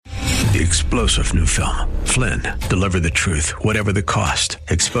The explosive new film, Flynn, deliver the truth, whatever the cost,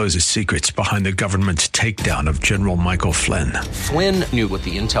 exposes secrets behind the government's takedown of General Michael Flynn. Flynn knew what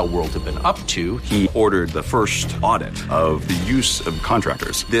the intel world had been up to. He ordered the first audit of the use of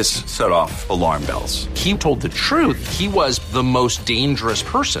contractors. This set off alarm bells. He told the truth. He was the most dangerous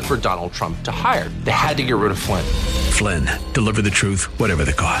person for Donald Trump to hire. They had to get rid of Flynn. Flynn, deliver the truth, whatever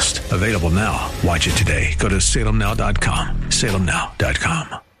the cost. Available now. Watch it today. Go to salemnow.com.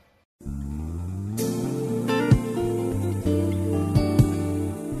 salemnow.com.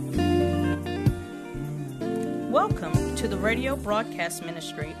 Welcome to the radio broadcast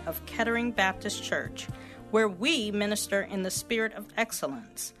ministry of Kettering Baptist Church, where we minister in the spirit of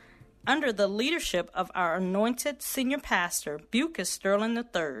excellence, under the leadership of our anointed senior pastor, Bucus Sterling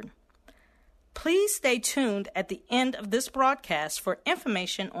III. Please stay tuned at the end of this broadcast for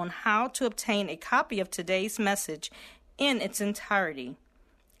information on how to obtain a copy of today's message in its entirety.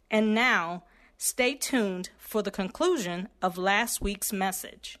 And now, stay tuned for the conclusion of last week's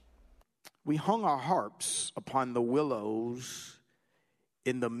message. We hung our harps upon the willows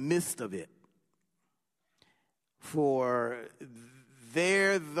in the midst of it. For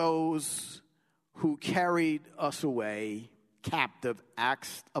there those who carried us away captive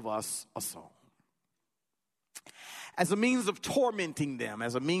asked of us a song. As a means of tormenting them,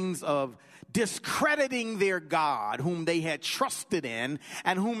 as a means of discrediting their God, whom they had trusted in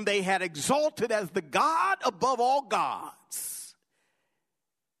and whom they had exalted as the God above all gods.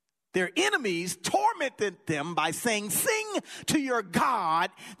 Their enemies tormented them by saying, sing to your God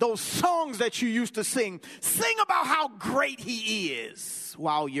those songs that you used to sing. Sing about how great he is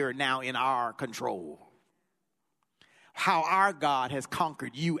while you're now in our control. How our God has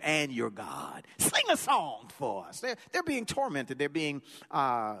conquered you and your God. Sing a song for us. They're being tormented. They're being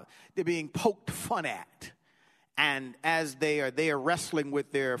poked fun at. And as they are wrestling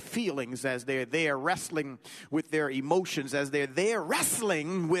with their feelings, as they're there wrestling with their emotions, as they're there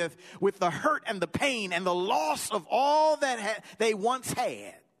wrestling with the hurt and the pain and the loss of all that they once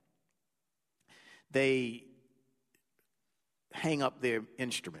had, they hang up their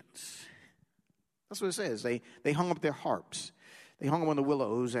instruments. That's what it says. They hung up their harps. They hung them on the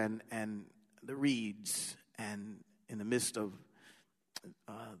willows and the reeds, and in the midst of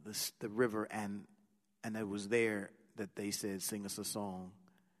the river, and it was there that they said, sing us a song.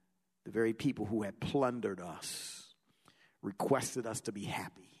 The very people who had plundered us requested us to be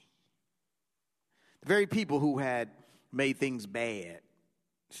happy. The very people who had made things bad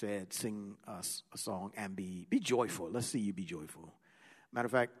said, sing us a song and be joyful. Let's see you be joyful. Matter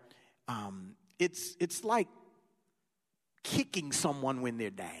of fact, it's like kicking someone when they're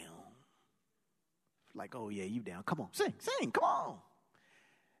down. Like, oh yeah, you down. Come on, sing, come on.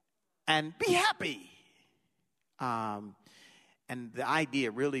 And be happy. And the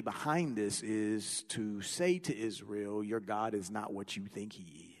idea really behind this is to say to Israel, your God is not what you think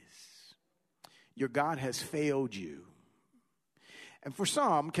he is. Your God has failed you. And for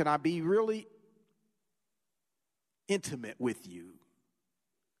some, can I be really intimate with you?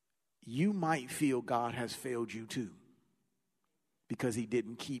 You might feel God has failed you too, because he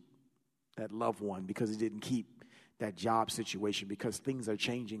didn't keep that loved one, because he didn't keep that job situation, because things are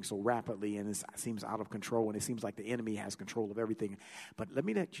changing so rapidly and it seems out of control, and it seems like the enemy has control of everything. But let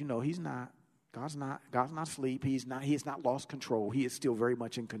me let you know, God's not asleep. He has not lost control. He is still very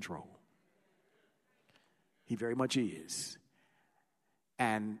much in control. He very much is.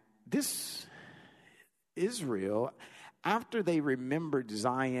 And this Israel, after they remembered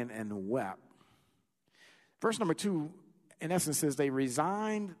Zion and wept, verse number 2, in essence, says they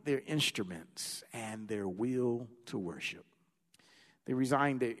resigned their instruments and their will to worship. They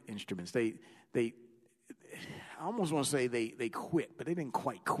resigned their instruments. They I almost want to say they quit, but they didn't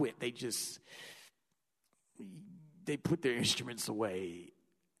quite quit. They put their instruments away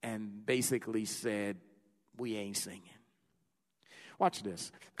and basically said, we ain't singing. Watch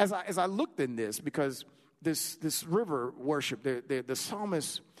this. As I looked in this, because this river worship, the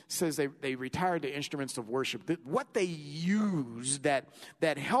psalmist says they retired the instruments of worship. What they used that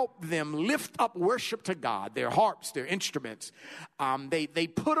helped them lift up worship to God, their harps, their instruments, they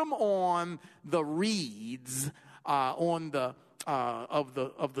put them on the reeds of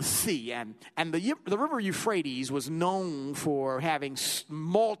the sea, and the river Euphrates was known for having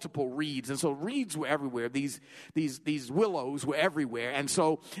multiple reeds, and so reeds were everywhere. These willows were everywhere, and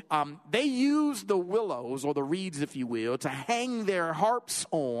so they used the willows, or the reeds, if you will, to hang their harps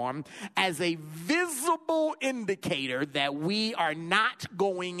on as a visible indicator that we are not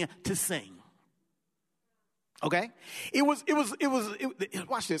going to sing. Okay, it was.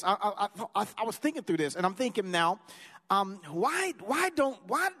 Watch this. I was thinking through this, and I'm thinking now. why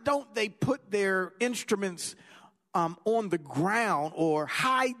don't they put their instruments on the ground or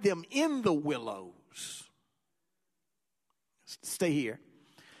hide them in the willows? Stay here.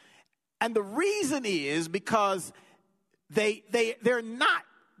 And the reason is because they're not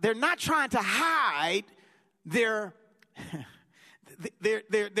trying to hide their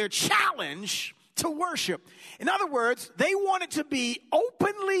challenge to worship. In other words, they wanted to be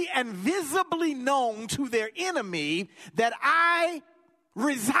openly and visibly known to their enemy that I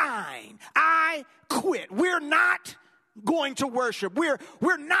resign, I quit. We're not going to worship. We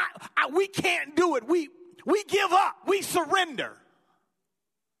can't do it. We give up. We surrender.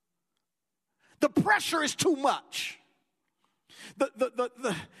 The pressure is too much.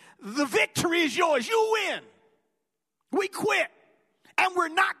 The victory is yours. You win. We quit. And we're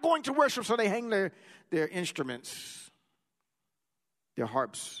not going to worship. So they hang their instruments, their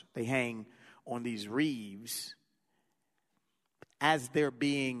harps, they hang on these reeds as they're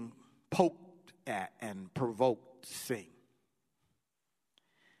being poked at and provoked to sing.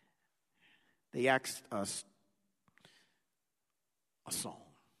 They asked us a song.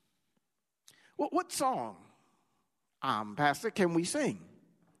 What song, Pastor, can we sing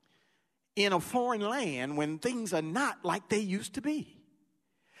in a foreign land when things are not like they used to be?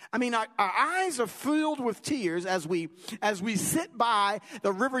 I mean, our eyes are filled with tears as we sit by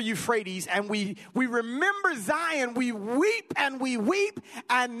the river Euphrates and we remember Zion. We weep,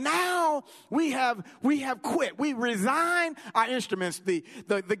 and now we have quit. We resign our instruments, the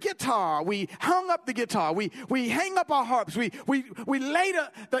guitar. We hung up the guitar. We hang up our harps. We lay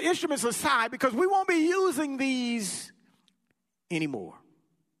the instruments aside because we won't be using these anymore.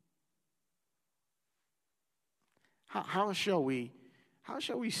 How shall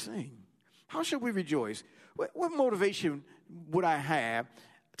we sing? How shall we rejoice? What motivation would I have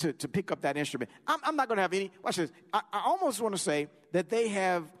to pick up that instrument? I'm not going to have any. Watch this. I almost want to say that they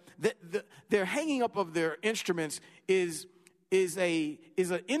have their hanging up of their instruments is an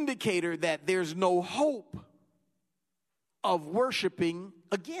indicator that there's no hope of worshiping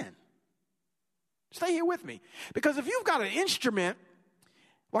again. Stay here with me, because if you've got an instrument,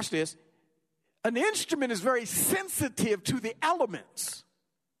 watch this. An instrument is very sensitive to the elements.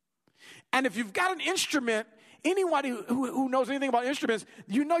 And if you've got an instrument, anybody who knows anything about instruments,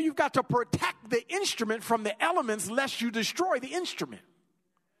 you know you've got to protect the instrument from the elements lest you destroy the instrument.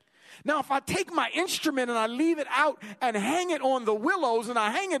 Now, if I take my instrument and I leave it out and hang it on the willows and I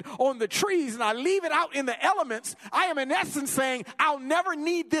hang it on the trees and I leave it out in the elements, I am in essence saying, I'll never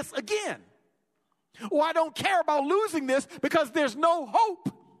need this again. Or I don't care about losing this because there's no hope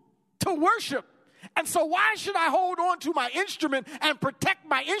to worship. And so why should I hold on to my instrument and protect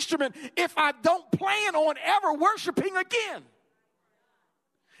my instrument if I don't plan on ever worshiping again?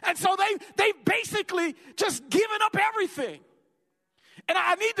 And so they've basically just given up everything. And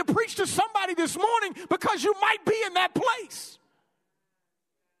I need to preach to somebody this morning because you might be in that place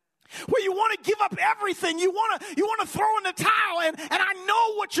where you want to give up everything. You want to throw in the towel. And I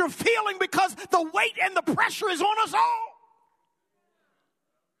know what you're feeling because the weight and the pressure is on us all.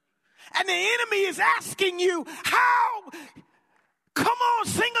 And the enemy is asking you, how? Come on,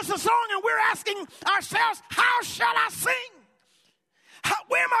 sing us a song. And we're asking ourselves, how shall I sing?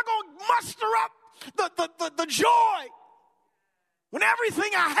 Where am I going to muster up the joy? When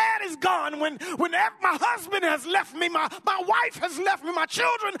everything I had is gone, when my husband has left me, my wife has left me, my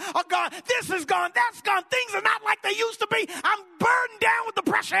children are gone, this is gone, that's gone, things are not like they used to be. I'm burdened down with the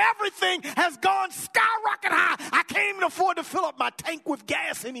pressure. Everything has gone skyrocket high. I can't even afford to fill up my tank with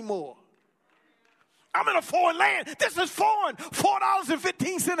gas anymore. I'm in a foreign land. This is foreign.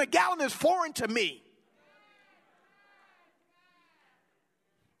 $4.15 a gallon is foreign to me.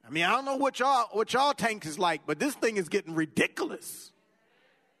 I mean, I don't know what y'all tank is like, but this thing is getting ridiculous.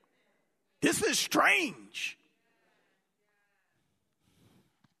 This is strange.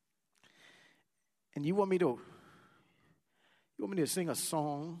 And you want me to sing a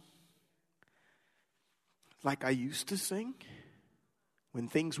song like I used to sing when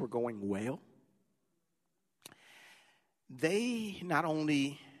things were going well? They not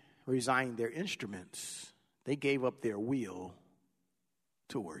only resigned their instruments, they gave up their will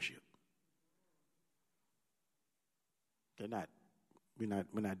to worship. We're not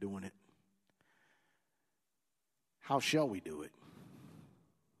doing it. How shall we do it?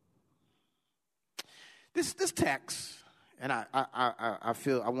 This text, and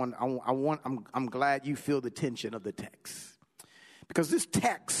I'm glad you feel the tension of the text, because this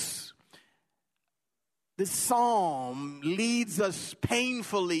psalm leads us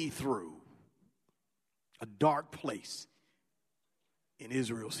painfully through a dark place in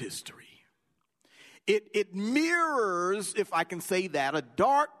Israel's history. It mirrors, if I can say that, a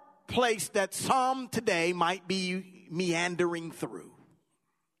dark place that some today might be meandering through.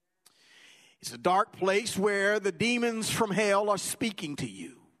 It's a dark place where the demons from hell are speaking to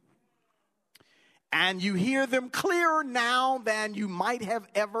you. And you hear them clearer now than you might have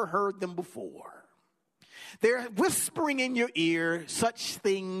ever heard them before. They're whispering in your ear such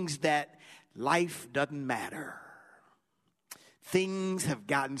things that life doesn't matter. Things have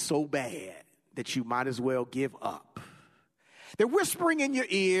gotten so bad that you might as well give up. They're whispering in your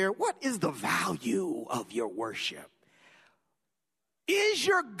ear, what is the value of your worship? Is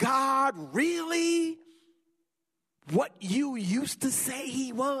your God really what you used to say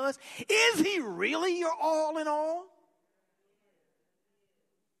he was? Is he really your all in all?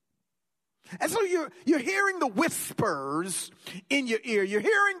 And so you're hearing the whispers in your ear. You're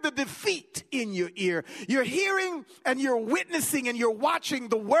hearing the defeat in your ear. You're hearing and you're witnessing and you're watching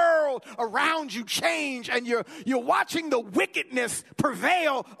the world around you change, and you're watching the wickedness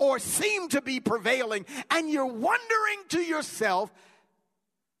prevail or seem to be prevailing, and you're wondering to yourself,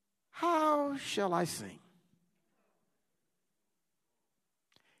 how shall I sing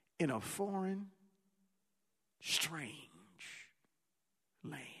in a foreign, strange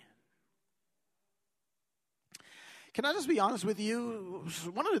land? Can I just be honest with you?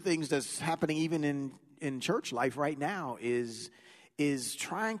 One of the things that's happening even in church life right now is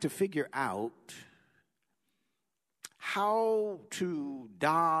trying to figure out how to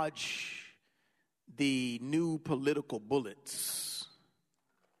dodge the new political bullets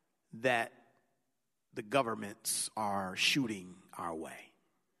that the governments are shooting our way.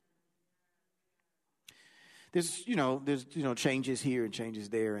 There's changes here and changes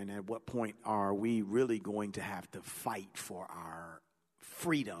there, and at what point are we really going to have to fight for our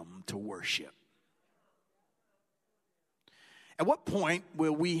freedom to worship? At what point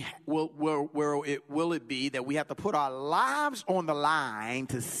will it be that we have to put our lives on the line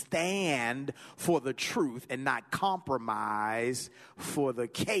to stand for the truth and not compromise for the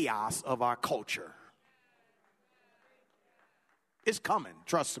chaos of our culture? It's coming.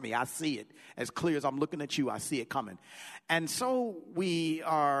 Trust me, I see it. As clear as I'm looking at you, I see it coming. And so we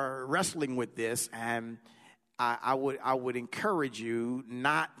are wrestling with this, and I would encourage you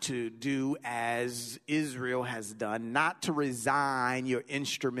not to do as Israel has done, not to resign your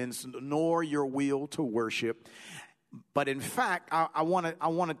instruments nor your will to worship. But in fact, I want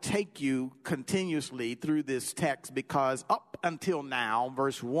to take you continuously through this text, because up until now,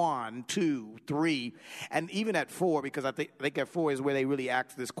 verse 1, 2, 3, and even at 4, because I think at 4 is where they really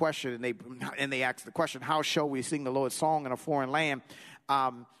ask this question, and they ask the question, how shall we sing the Lord's song in a foreign land?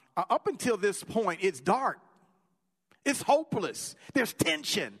 Up until this point, it's dark. It's hopeless. There's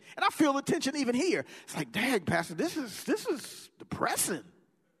tension. And I feel the tension even here. It's like, dang, Pastor, this is depressing.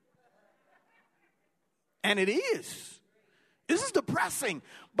 And it is. This is depressing.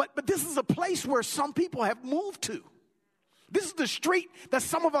 But this is a place where some people have moved to. This is the street that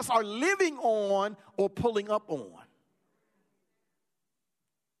some of us are living on or pulling up on.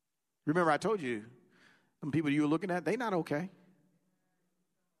 Remember I told you, the people you were looking at, they're not okay.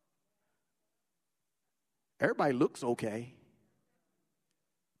 Everybody looks okay.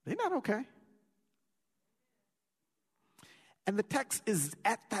 They're not okay. And the text is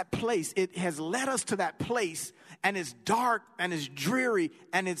at that place. It has led us to that place, and it's dark and it's dreary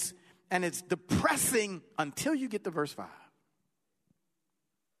and it's depressing until you get to verse 5.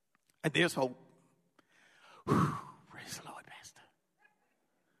 And there's hope. Whew, praise the Lord, Pastor.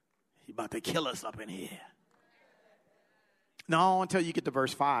 He's about to kill us up in here. No, until you get to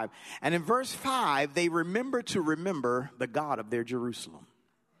verse 5. And in verse 5, they remember the God of their Jerusalem.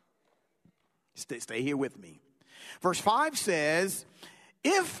 Stay here with me. Verse 5 says,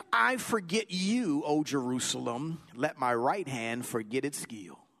 if I forget you, O Jerusalem, let my right hand forget its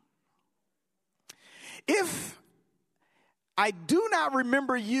skill. If I do not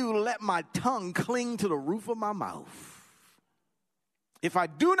remember you, let my tongue cling to the roof of my mouth. If I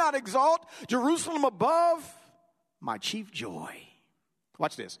do not exalt Jerusalem above my chief joy.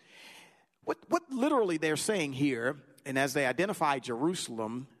 Watch this. What literally they're saying here, and as they identify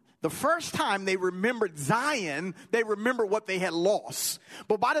Jerusalem, the first time they remembered Zion, they remember what they had lost.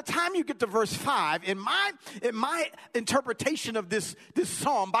 But by the time you get to verse 5, in my interpretation of this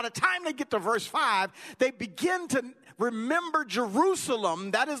psalm, by the time they get to verse 5, they begin to remember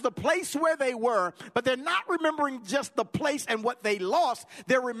Jerusalem. That is the place where they were. But they're not remembering just the place and what they lost.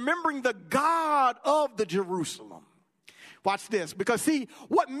 They're remembering the God of the Jerusalem. Watch this, because see,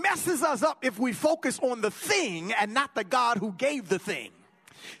 what messes us up if we focus on the thing and not the God who gave the thing.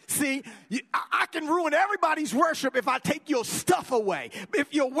 See, I can ruin everybody's worship if I take your stuff away.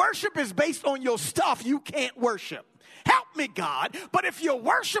 If your worship is based on your stuff, you can't worship. Help me, God. But if your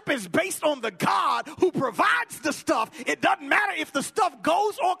worship is based on the God who provides the stuff, it doesn't matter if the stuff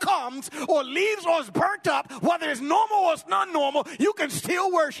goes or comes or leaves or is burnt up, whether it's normal or it's non-normal, you can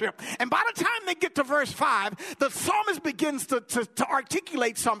still worship. And by the time they get to verse 5, the psalmist begins to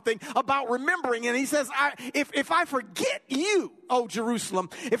articulate something about remembering. And he says, if I forget you, O Jerusalem,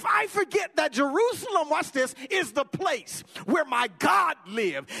 if I forget that Jerusalem, watch this, is the place where my God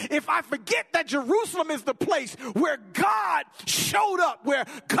lived. If I forget that Jerusalem is the place where God showed up, where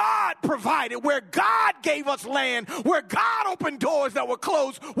God provided, where God gave us land, where God opened doors that were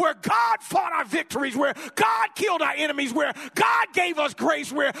closed, where God fought our victories, where God killed our enemies, where God gave us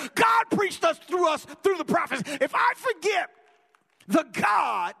grace, where God preached us through the prophets. If I forget the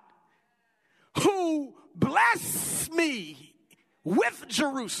God who blessed me with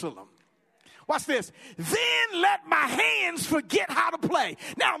Jerusalem, watch this, then let my hands forget how to play.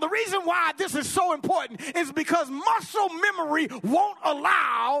 Now, the reason why this is so important is because muscle memory won't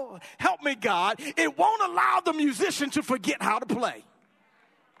allow, help me God, it won't allow the musician to forget how to play.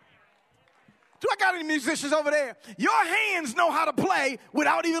 Do I got any musicians over there? Your hands know how to play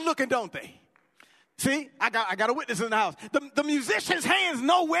without even looking, don't they? See, I got a witness in the house. The musician's hands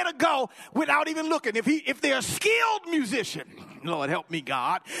know where to go without even looking. If they're a skilled musician, Lord help me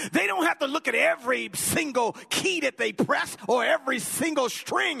God, they don't have to look at every single key that they press or every single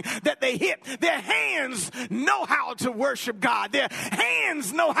string that they hit. Their hands know how to worship God. Their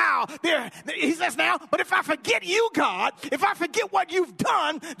hands know how. He says now, but if I forget you, God, if I forget what you've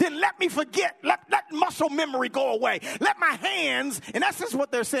done, then let me forget. Let muscle memory go away. Let my hands, and that's just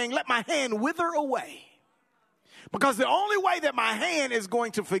what they're saying, let my hand wither away. Because the only way that my hand is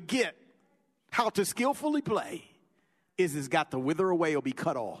going to forget how to skillfully play is it's got to wither away or be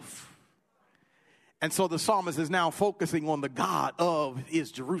cut off. And so the psalmist is now focusing on the God of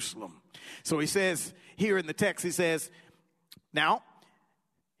his Jerusalem. So he says here in the text, he says,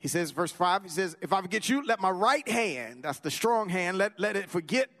 verse 5, he says, if I forget you, let my right hand, that's the strong hand, let it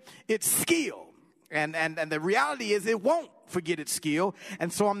forget its skill. And the reality is it won't forget its skill.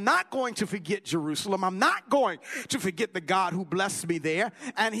 And so I'm not going to forget Jerusalem. I'm not going to forget the God who blessed me there.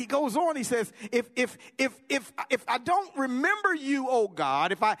 And he goes on, he says, if I don't remember you, oh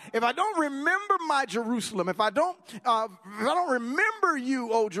God, if I don't remember my Jerusalem, if I don't remember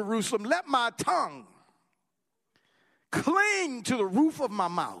you, oh Jerusalem, let my tongue cling to the roof of my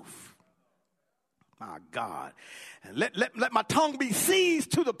mouth. My God. And let my tongue be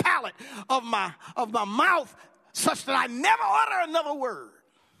seized to the palate of my mouth, such that I never utter another word.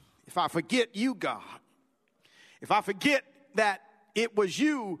 If I forget you, God, if I forget that it was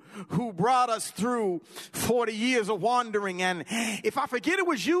you who brought us through 40 years of wandering, and if I forget it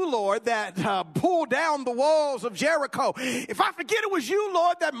was you, Lord, that pulled down the walls of Jericho, if I forget it was you,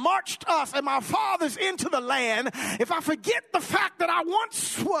 Lord, that marched us and my fathers into the land, if I forget the fact that I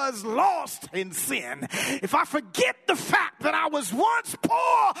once was lost in sin, if I forget the fact that I was once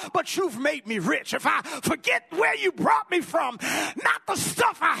poor, but you've made me rich, if I forget where you brought me from, not the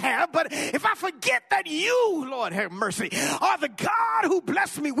stuff I have, but if I forget that you, Lord have mercy, are the God who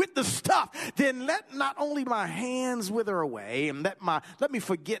blessed me with the stuff, then let not only my hands wither away and let me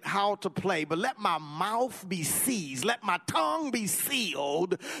forget how to play, but let my mouth be seized, let my tongue be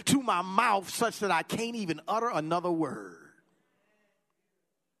sealed to my mouth such that I can't even utter another word.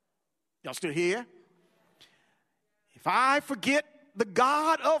 Y'all still here? If I forget the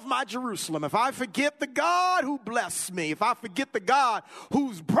God of my Jerusalem, if I forget the God who blessed me, if I forget the God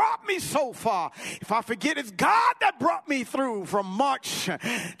who's brought me so far, if I forget it's God that brought me through from March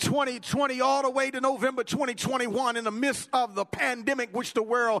 2020 all the way to November 2021 in the midst of the pandemic which the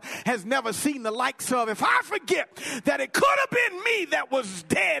world has never seen the likes of, if I forget that it could have been me that was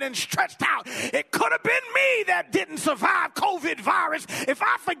dead and stretched out, it could have been me that didn't survive COVID virus, if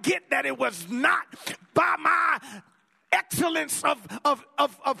I forget that it was not by my excellence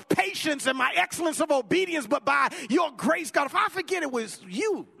of patience and my excellence of obedience, but by your grace, God, if I forget it was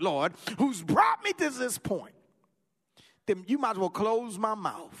you, Lord, who's brought me to this point, then you might as well close my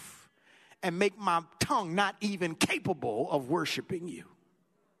mouth and make my tongue not even capable of worshiping you.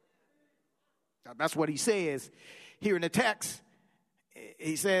 Now, that's what he says here in the text.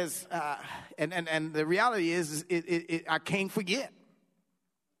 He says, and the reality is I can't forget.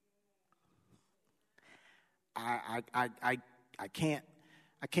 I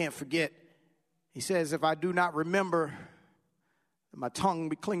can't forget. He says, if I do not remember, my tongue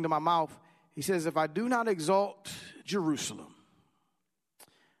be cling to my mouth. He says, if I do not exalt Jerusalem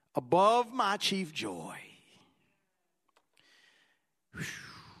above my chief joy.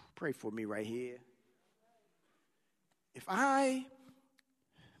 Pray for me right here. If I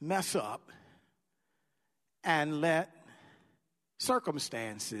mess up and let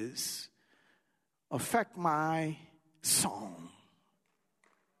circumstances affect my song,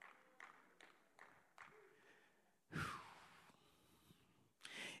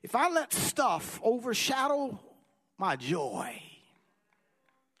 if I let stuff overshadow my joy,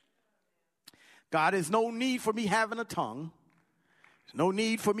 God, there's no need for me having a tongue. There's no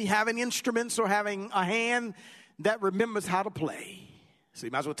need for me having instruments or having a hand that remembers how to play. So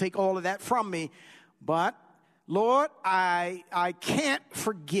you might as well take all of that from me. But, Lord, I can't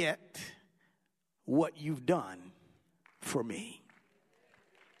forget what you've done for me.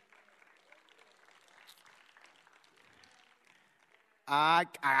 I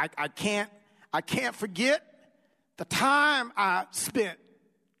can't forget the time I spent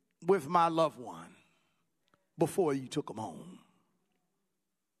with my loved one before you took them home.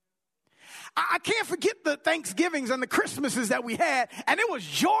 I can't forget the Thanksgivings and the Christmases that we had, and it was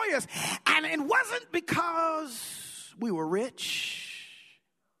joyous, and it wasn't because we were rich.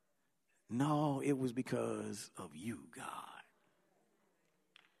 No, it was because of you, God.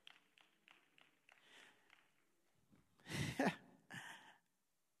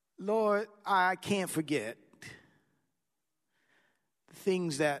 Lord, I can't forget the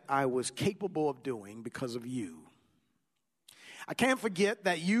things that I was capable of doing because of you. I can't forget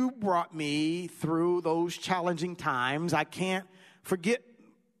that you brought me through those challenging times. I can't forget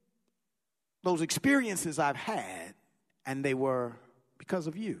those experiences I've had, and they were because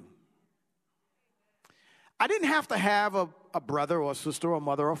of you. I didn't have to have a brother or a sister or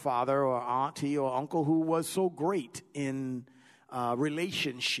mother or father or auntie or uncle who was so great in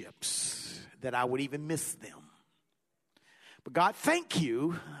relationships that I would even miss them. But God, thank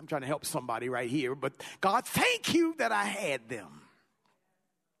you. I'm trying to help somebody right here, but God, thank you that I had them.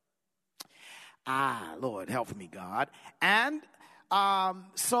 Lord, help me, God. And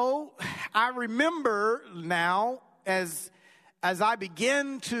so I remember now as I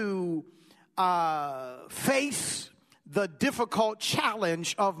begin to face the difficult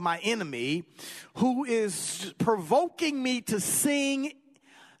challenge of my enemy, who is provoking me to sing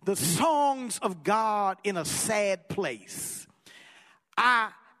the songs of God in a sad place.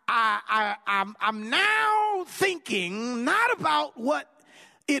 I'm now thinking not about what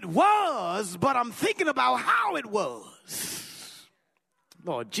it was, but I'm thinking about how it was.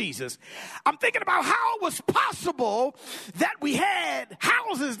 Lord Jesus, I'm thinking about how it was possible that we had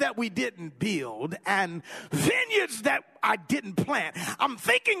houses that we didn't build and vineyards that I didn't plant. I'm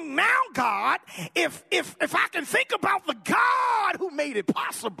thinking now, God, if I can think about the God who made it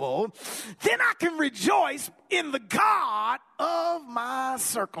possible, then I can rejoice in the God of my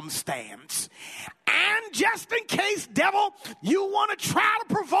circumstance. And just in case, devil, you want to try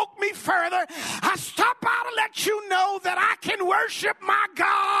to provoke me further, I stop by to let you know that I can worship my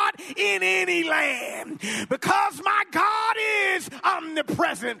God in any land, because my God is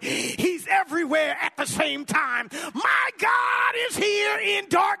omnipresent. He's everywhere at the same time. My God is here in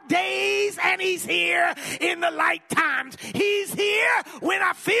dark days, and he's here in the light times. He's here when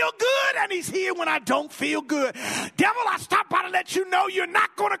I feel good, and he's here when I don't feel good. Devil, I stop by to let you know you're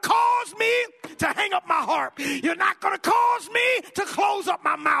not going to cause me to hang up my harp. You're not going to cause me to close up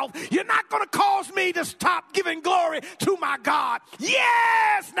my mouth. You're not going to cause me to stop giving glory to my God.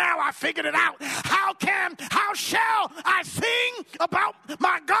 Yes, now I figured it out. How shall I sing about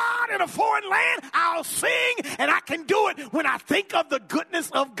my God in a foreign land? I'll sing, and I can do it when I think of the goodness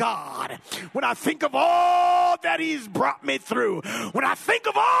of God. When I think of all that he's brought me through. When I think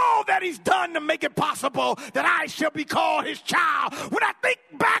of all that he's done to make it possible that I shall be called his child. When I think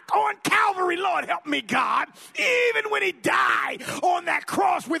back on Calvary, Lord, help me, God, even when he died on that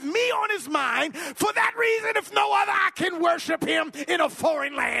cross with me on his mind, for that reason, if no other, I can worship him in a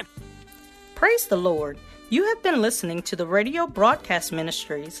foreign land. Praise the Lord. You have been listening to the radio broadcast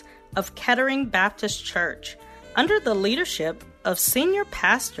ministries of Kettering Baptist Church under the leadership of Senior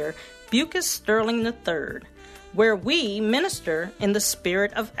Pastor Bucus Sterling III, where we minister in the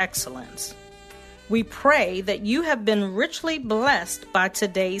spirit of excellence. We pray that you have been richly blessed by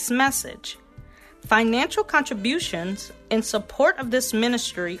today's message. Financial contributions in support of this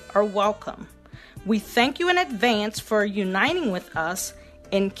ministry are welcome. We thank you in advance for uniting with us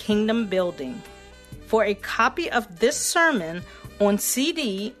in kingdom building. For a copy of this sermon on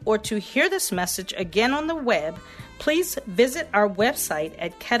CD or to hear this message again on the web, please visit our website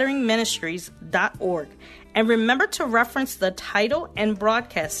at ketteringministries.org and remember to reference the title and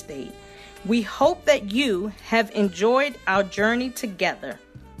broadcast date. We hope that you have enjoyed our journey together.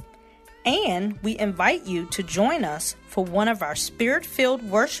 And we invite you to join us for one of our Spirit-filled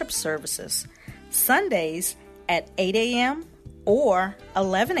worship services, Sundays at 8 a.m. or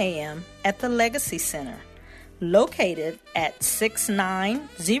 11 a.m. at the Legacy Center, located at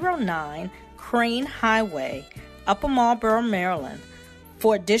 6909 Crane Highway, Upper Marlboro, Maryland.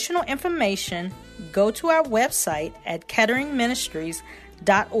 For additional information, go to our website at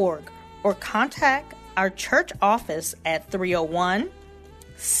ketteringministries.org or contact our church office at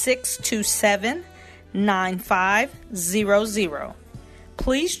 301-627-9500.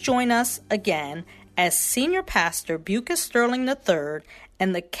 Please join us again as Senior Pastor Bucas Sterling III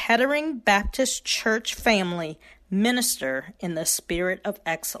and the Kettering Baptist Church family minister in the spirit of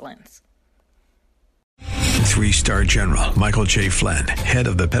excellence. 3-star General Michael J. Flynn, head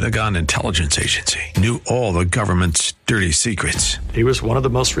of the Pentagon Intelligence Agency, knew all the government's dirty secrets. He was one of the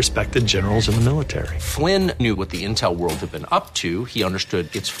most respected generals in the military. Flynn knew what the intel world had been up to. He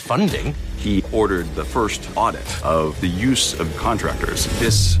understood its funding. He ordered the first audit of the use of contractors.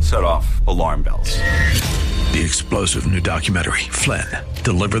 This set off alarm bells. The explosive new documentary, Flynn,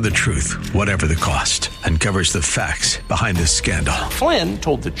 Deliver the Truth, Whatever the Cost, uncovers the facts behind this scandal. Flynn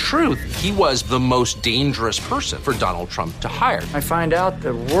told the truth. He was the most dangerous person for Donald Trump to hire. I find out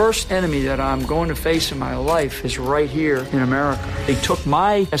the worst enemy that I'm going to face in my life is right here in America. They took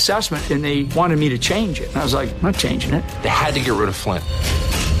my assessment and they wanted me to change it. And I was like, I'm not changing it. They had to get rid of Flynn.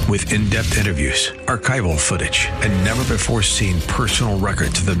 With in-depth interviews, archival footage, and never-before-seen personal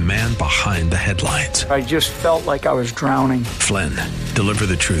records of the man behind the headlines. I just felt like I was drowning. Flynn, Deliver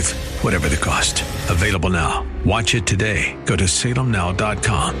the Truth, Whatever the Cost. Available now. Watch it today. Go to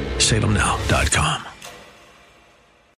salemnow.com. salemnow.com.